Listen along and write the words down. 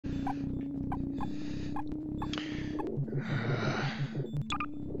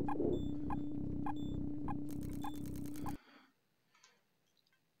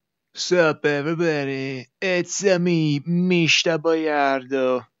What's up, everybody? It's me, Mishta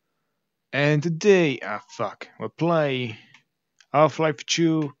Boyardo, and today, we'll play Half-Life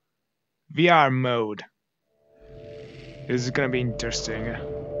 2 VR mode. This is gonna be interesting.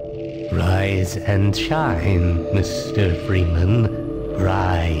 Rise and shine, Mr. Freeman.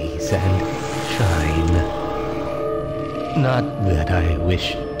 Rise and shine. Not that I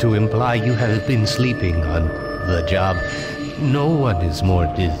wish to imply you have been sleeping on the job. No one is more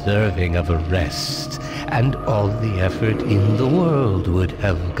deserving of a rest, and all the effort in the world would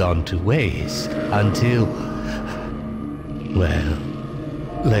have gone to waste until... well,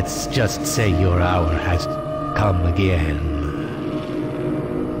 let's just say your hour has come again.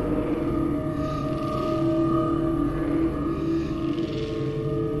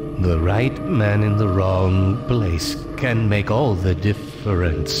 The right man in the wrong place can make all the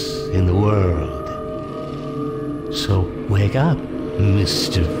difference in the world. So wake up,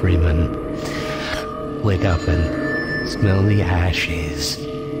 Mr. Freeman. Wake up and smell the ashes.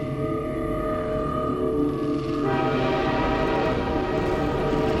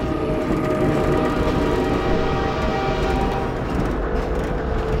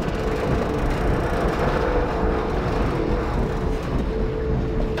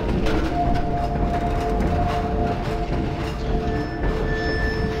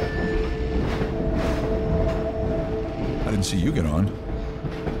 See you get on.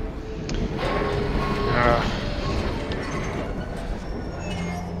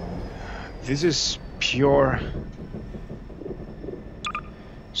 This is pure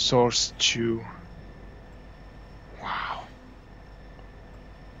Source 2. Wow.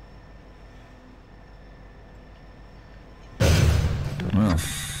 Well,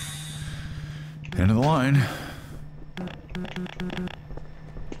 end of the line.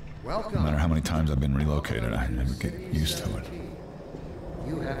 Welcome. No matter how many times I've been relocated, I never get used to it.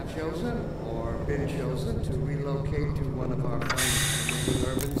 You have chosen or been chosen to relocate to one of our finest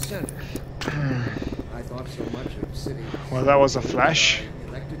urban centers. I thought so much of city. Well, that was a flash.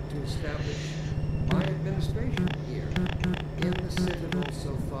 Elected to establish my administration here in the citadel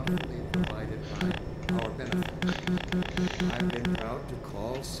so thoughtfully provided by our benefactors. I've been proud to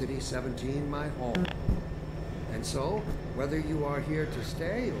call City 17 my home. And so, whether you are here to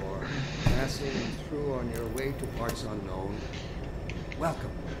stay or passing through on your way to parts unknown,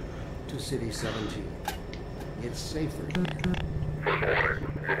 welcome to City 17. It's safer here.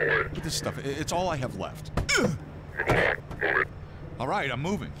 This stuff, it's all I have left. All right, I'm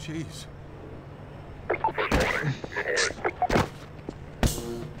moving. Jeez.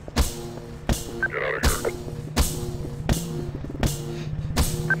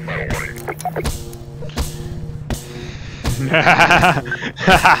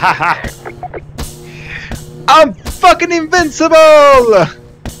 I'm fucking invincible!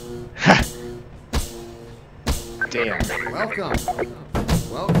 Damn.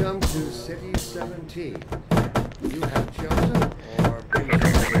 Welcome to City 17. You have chosen or been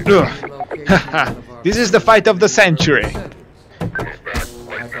chosen to relocate to one of our This is the fight of the century. centers.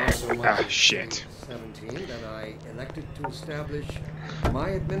 I thought so much of Shit. 17 that I elected to establish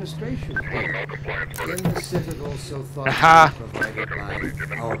my administration here in the citadel so thoughtfully provided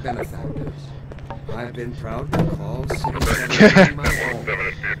by our benefactors. I've been proud to call City 17 my home.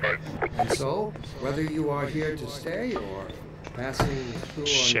 And so, whether you are here to stay or passing through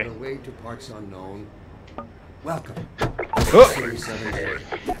on your way to parts unknown, welcome to City 17.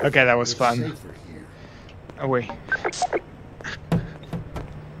 Okay, that was It's fun. safer here. Oh wait.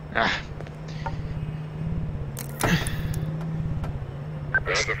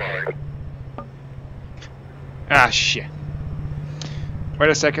 Shit. Wait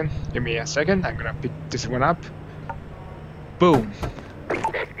a second. Give me a second. I'm gonna pick this one up. Boom.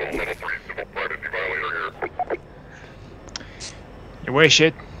 You wish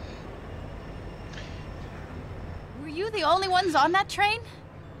it. Were you the only ones on that train?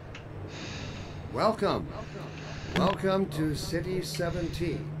 Welcome. Welcome to City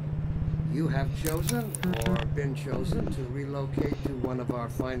 17. You have chosen or been chosen to relocate to one of our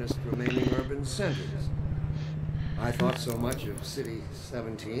finest remaining urban centers. I thought so much of City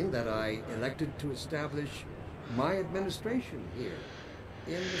 17 that I elected to establish my administration here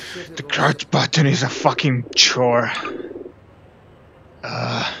in the citadel. The crouch button is a fucking chore.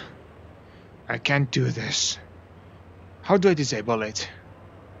 I can't do this. How do I disable it?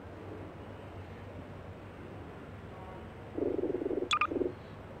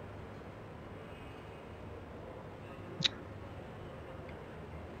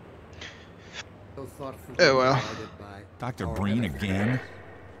 So thoughtfully Oh well. provided by Dr. our Breen benefactors. again?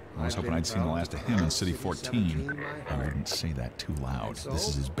 I was hoping I'd seen the last of him in City 14. I wouldn't say that too loud. This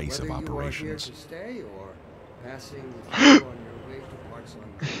is his base of operations. Whether you are here to stay or passing through on your way to parts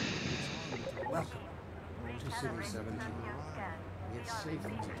on welcome to City 17. It's safe to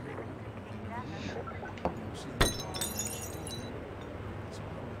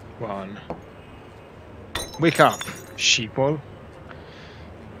One. Wake up, sheeple.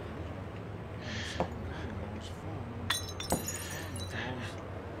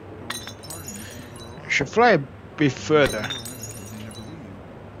 Should fly a bit further.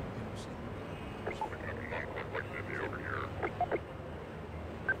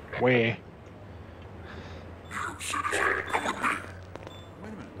 Where?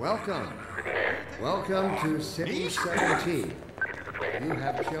 welcome. Welcome to City 17. You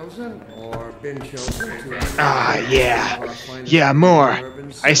have chosen or been chosen to... Yeah, more.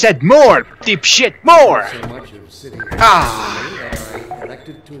 I said more, dipshit, more! So much of City that I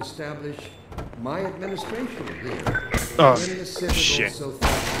elected to establish my administration here. Oh, in the citadel shit. so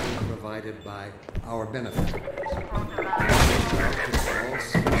thoughtfully provided by our benefactors. All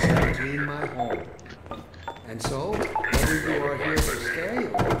City 17 my home. And so, whether you are here to stay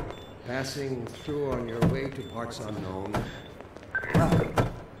or passing through on your way to parts unknown, welcome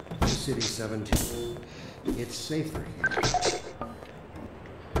to City 17. It's safer here.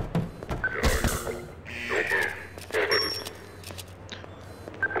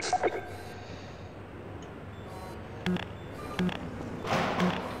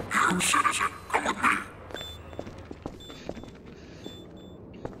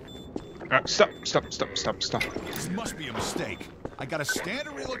 Stop. This must be a mistake. I got a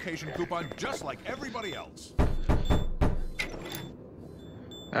standard relocation coupon just like everybody else.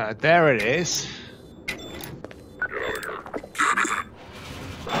 There it is.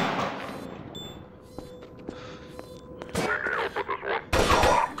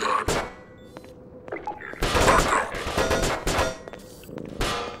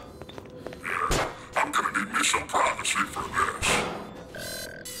 I'm gonna need me some privacy for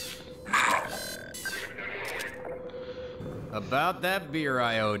this. About that beer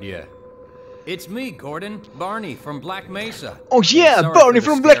I owed you. It's me, Gordon. Barney from Black Mesa. Oh yeah, Sorry Barney for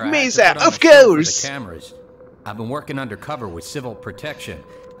the from Black scare I had to Mesa, put on of the show for course! the cameras. I've been working undercover with civil protection.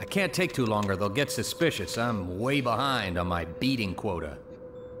 I can't take too long or they'll get suspicious. I'm way behind on my beating quota.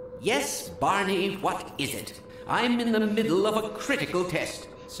 Yes, Barney, what is it? I'm in the middle of a critical test.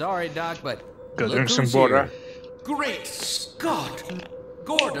 Sorry, Doc, but Go look drink some who's water. here. Great Scott!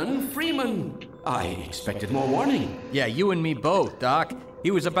 Gordon Freeman! I expected more warning. Yeah, you and me both, Doc.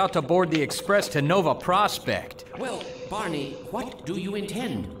 He was about to board the express to Nova Prospect. Well, Barney, what do you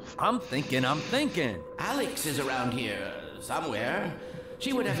intend? I'm thinking. Alex is around here somewhere.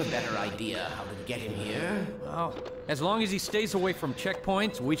 She would have a better idea how to get him here. Well, as long as he stays away from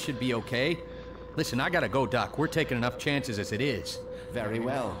checkpoints, we should be okay. Listen, I gotta go, Doc. We're taking enough chances as it is. Very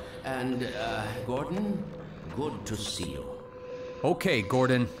well. And, Gordon, good to see you. Okay,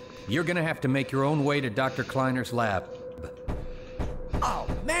 Gordon. You're gonna have to make your own way to Dr. Kleiner's lab. Oh,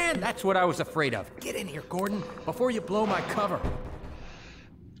 man, that's what I was afraid of. Get in here, Gordon, before you blow my cover.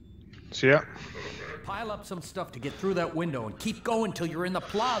 See ya. Pile up some stuff to get through that window and keep going till you're in the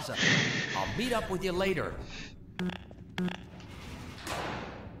plaza. I'll meet up with you later.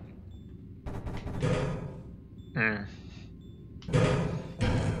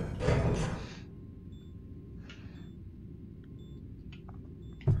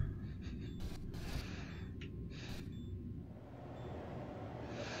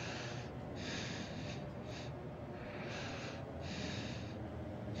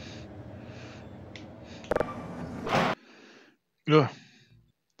 Ugh.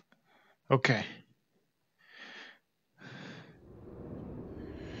 Okay.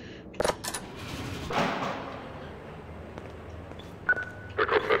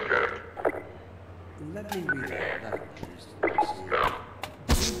 Let me read that, Mr. Garcia.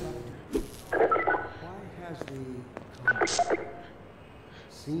 Why has the Congress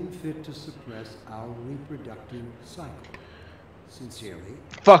seen fit to suppress our reproductive cycle? Sincerely.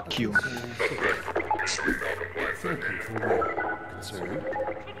 Fuck you. Thank you for that concern.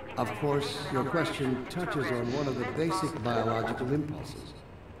 Of course, your question touches on one of the basic biological impulses,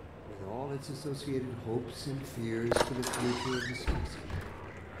 with all its associated hopes and fears for the future of the species.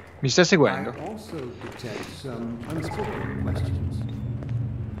 Mi sta seguendo? I also detect some unspoken questions.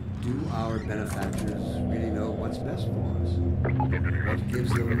 Do our benefactors really know what's best for us? What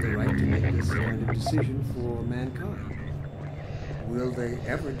gives them the right to make this kind of decision for mankind? Will they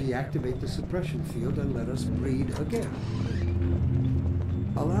ever deactivate the suppression field and let us breed again?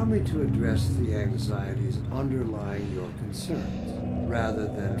 Allow me to address the anxieties underlying your concerns, rather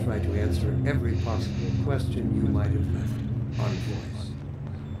than try to answer every possible question you might have left unvoiced.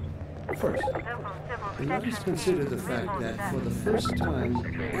 First, let us consider the fact that for the first time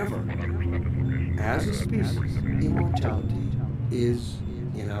ever, as a species, immortality is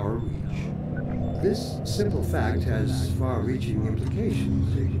in our reach. This simple fact has far-reaching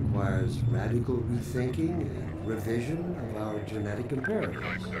implications. It requires radical rethinking and revision of our genetic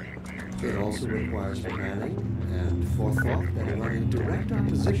imperatives. It also requires planning and forethought that run in direct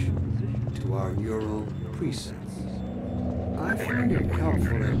opposition to our neural precepts. I find it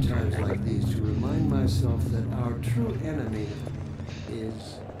helpful at times like these to remind myself that our true enemy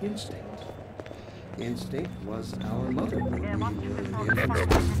is instinct. Instinct was our mother when we were in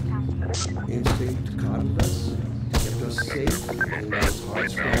infancy. Instinct coddled us, kept us safe in those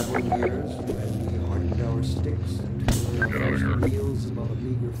hard-scrabble years when we hardened our sticks and cooked our first meals above a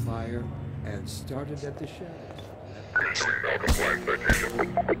meager fire and started at the shadows. But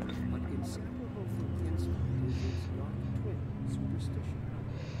inseparable from instinct is its dark twin, superstition.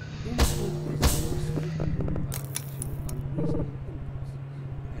 Instinct is inexplicably bound to unreasoning impulses,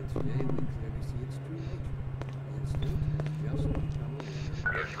 and today we clearly see its true nature. Instinct has just become aware.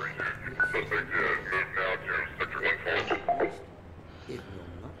 It will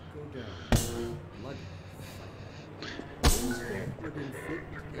not go down bloody fight. Instinct would inflict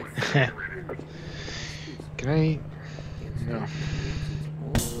a Can I? No.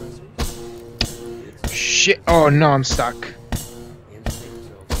 Shit! Oh no, I'm stuck.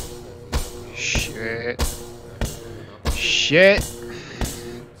 Shit. Shit.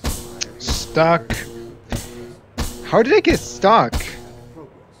 Stuck. How did I get stuck?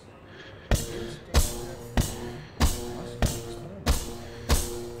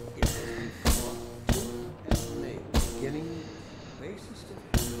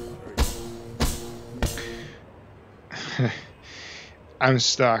 I'm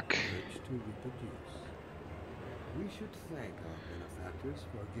stuck. We should thank our benefactors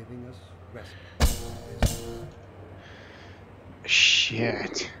for giving us respite.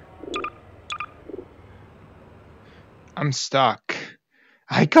 Shit. I'm stuck.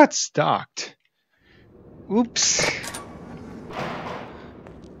 I got stuck. Oops.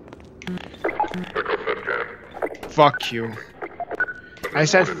 Fuck you. I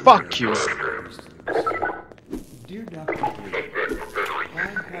said fuck you. Dear Dr. Why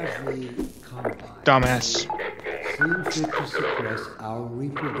has the Combine Dumbass. seen fit to suppress our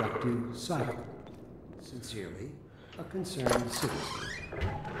reproductive cycle? Sincerely, a concerned citizen.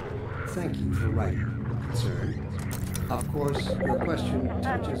 Thank you for writing, concerned. Of course, your question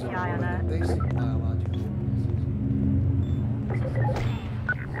touches on one of the basic biological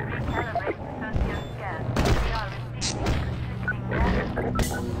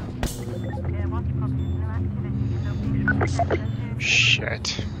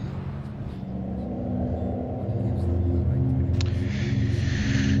Shit.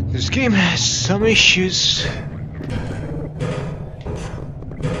 This game has some issues.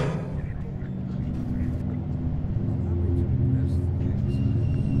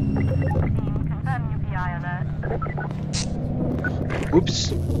 Oops.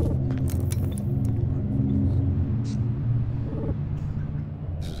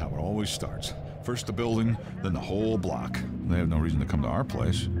 This is how it always starts. First the building, then the whole block. They have no reason to come to our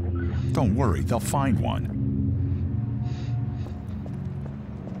place. Don't worry, they'll find one.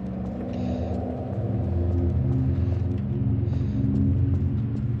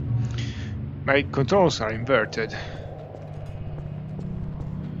 My controls are inverted.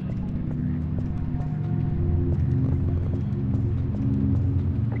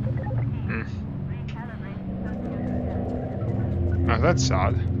 Oh, that's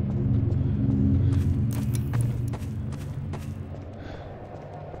odd.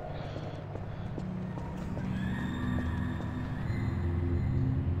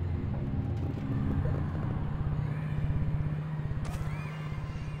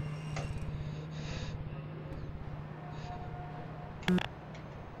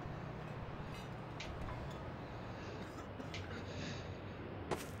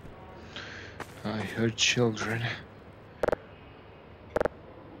 I heard children.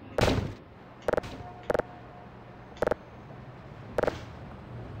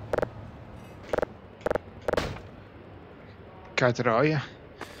 Catroia.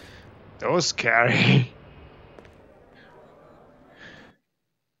 That was scary.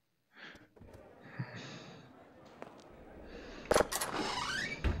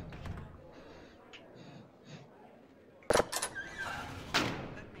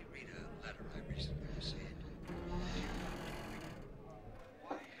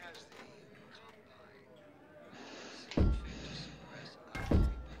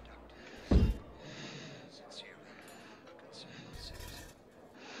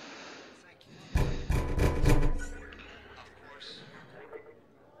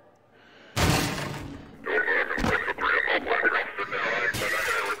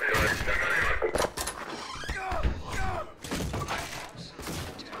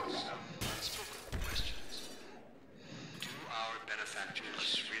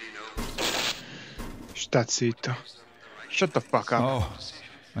 Stazito. Shut the fuck up. Oh,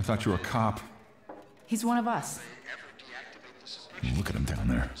 I thought you were a cop. He's one of us. Look at him down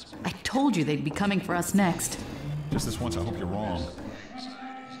there. I told you they'd be coming for us next. Just this once, I hope you're wrong.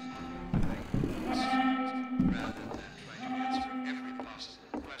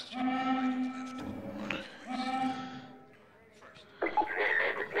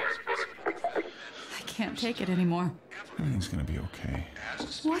 I can't take it anymore. Everything's gonna be okay.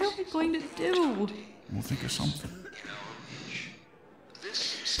 What are we going to do? We'll think of something.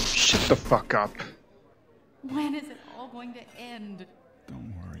 Shut the fuck up. When is it all going to end?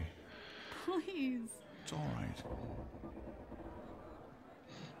 Don't worry. Please. It's all right.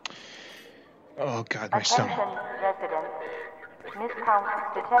 Oh god, my stomach. Residents.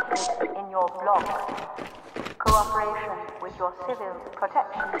 Miscounts detected in your block. Cooperation with your civil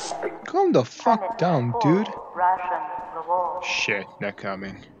protection team. Calm the fuck down, dude. Ration reward. Shit, they're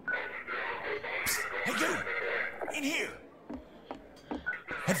coming. Hey, you! In here!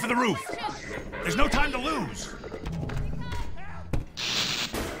 Head for the roof! There's no time to lose!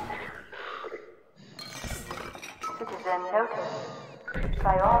 Citizen notice.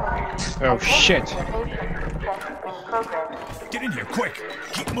 Priority. Oh shit. Check in progress. Get in here, quick!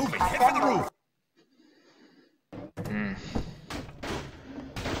 Keep moving! Head for the roof!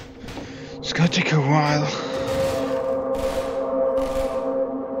 It's gonna take a while.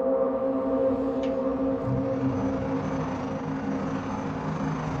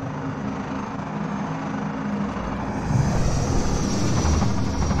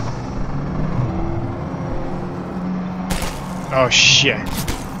 Oh shit.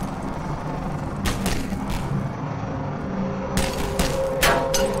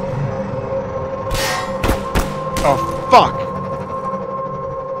 Oh fuck.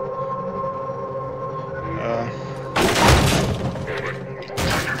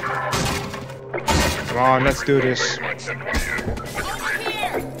 Come on, let's do this.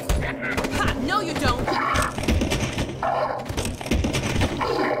 Ha, no, you don't.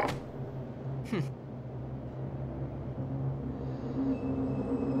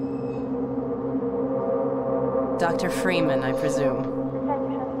 Dr. Freeman, I presume.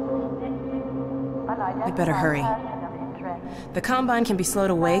 We better hurry. The Combine can be slow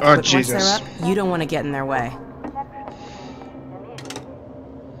to wake, but Jesus. once they're up, you don't want to get in their way.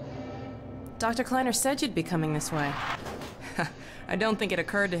 Dr. Kleiner said you'd be coming this way. I don't think it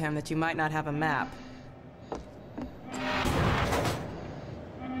occurred to him that you might not have a map.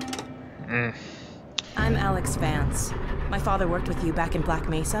 I'm Alex Vance. My father worked with you back in Black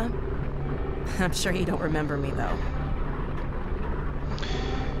Mesa. I'm sure you don't remember me, though.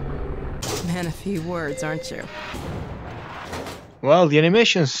 Man, a few words, aren't you? Well, the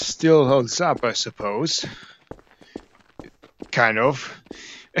animation still holds up, I suppose. Kind of.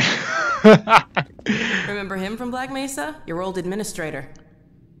 Remember him from Black Mesa? Your old administrator.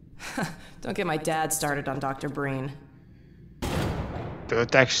 Don't get my dad started on Dr. Breen. The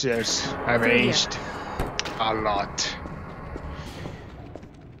textures have aged a lot.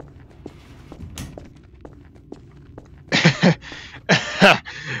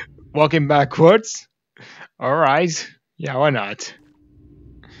 Walking backwards? Alright. Yeah, why not?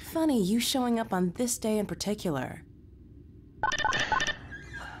 Funny, you showing up on this day in particular.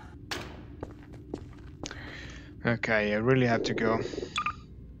 Okay, I really have to go.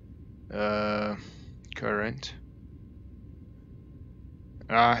 Current.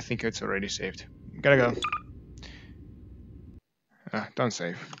 I think it's already saved. Gotta go. Don't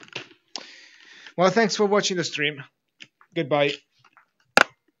save. Well, thanks for watching the stream. Goodbye.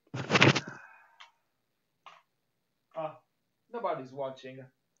 Nobody's watching.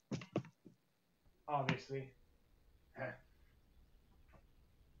 Obviously.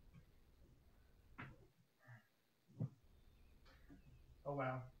 Oh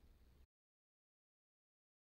well.